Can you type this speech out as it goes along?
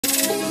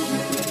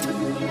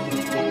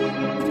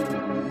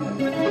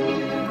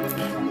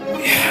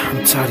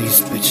tired of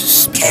these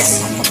bitches spit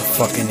out my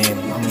motherfucking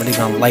name. I'm really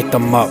gonna light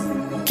them up.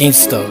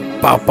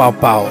 Gangsta, bow bow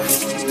bow.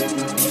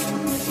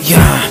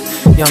 Yeah,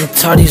 I'm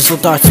tired of these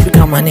little dogs speaking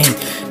out my name.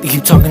 They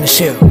keep talking the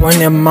shit, running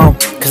their mouth,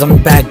 cause I'm a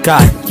bad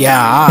guy. Yeah,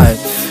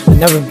 I've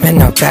never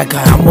been a bad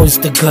guy, I'm always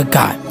the good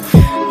guy.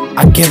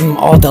 I give them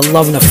all the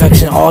love and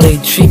affection, all they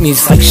treat me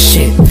is like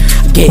shit.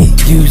 I get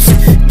used,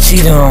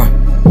 cheated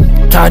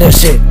on, tired of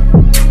shit.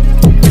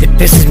 It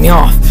pisses me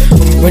off.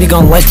 I'm really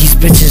gonna let these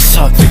bitches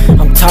talk.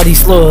 I'm tired of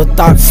these little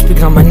thoughts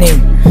speaking on my name.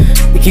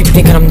 They keep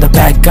thinking I'm the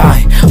bad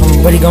guy.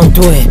 I'm really gonna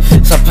do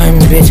it. Stop playing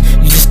me, bitch.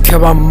 You just care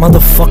about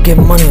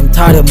motherfucking money. I'm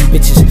tired of them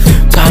bitches.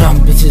 Tired of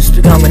them bitches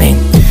speaking on my name.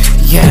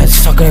 Yeah,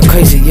 it's talking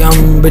crazy. Yeah,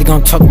 I'm really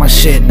gonna talk my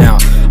shit now.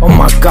 Oh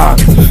my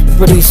god.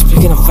 Really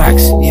speaking of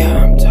facts.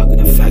 Yeah, I'm talking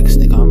the facts,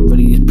 nigga. I'm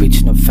really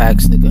preaching the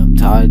facts, nigga. I'm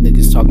tired of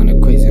niggas talking the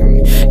crazy on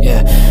me.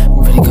 Yeah,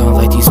 I'm really gonna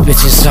like these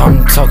bitches.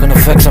 I'm talking the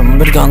facts. I'm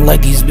really gonna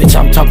like these bitches.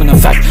 I'm talking the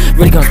facts.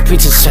 Really gonna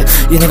preach this shit.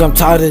 You nigga, I'm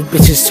tired of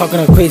bitches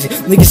talking the crazy.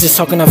 Niggas just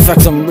talking the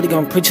facts. I'm really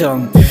gonna preach it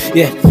on.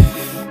 Yeah.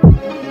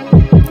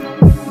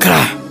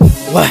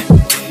 What?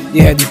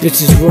 Yeah, these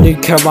bitches really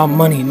care about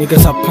money. Niggas,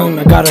 stop playing,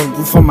 I got a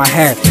roof on my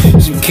head.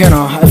 So you care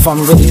on if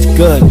I'm really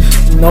good.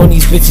 Knowing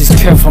these bitches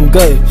care if I'm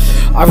good.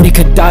 I really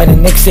could die the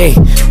next day,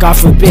 God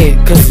forbid,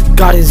 cause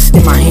God is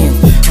in my hand.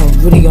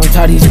 I'm really on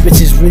tired of these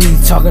bitches really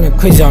talking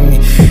crazy on me.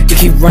 They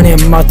keep running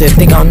them out there,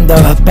 think I'm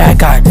the bad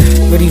guy.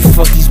 Really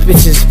fuck these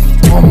bitches.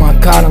 Oh my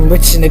god, I'm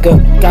rich,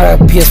 nigga.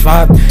 Got a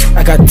PS5,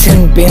 I got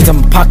 10 bands in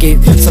my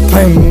pocket. Stop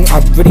playing me, I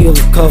really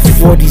could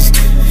afford these.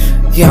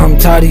 Yeah, I'm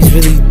tired of these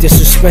really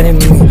disrespecting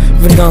me.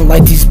 Really gonna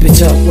light these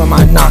bitches up when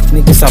I knock,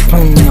 niggas stop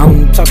playing me.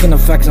 I'm talking the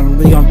facts, I'm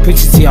really gonna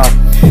preach it to y'all.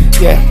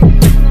 Yeah,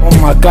 oh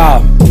my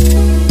god.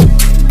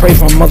 Pray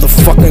for my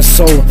motherfucking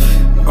soul.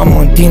 I'm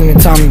on demon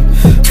time.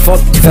 Fuck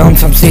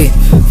Valentine's Day.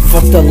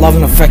 Fuck the love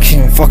and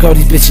affection. Fuck all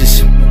these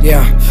bitches.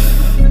 Yeah,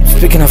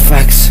 speaking of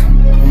facts.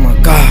 Oh my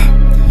god.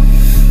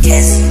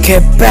 Yes.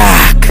 Get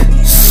back.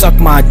 Suck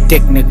my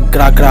dick, nigga.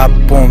 Gra gra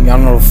boom. Y'all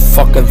know the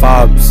fucking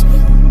vibes.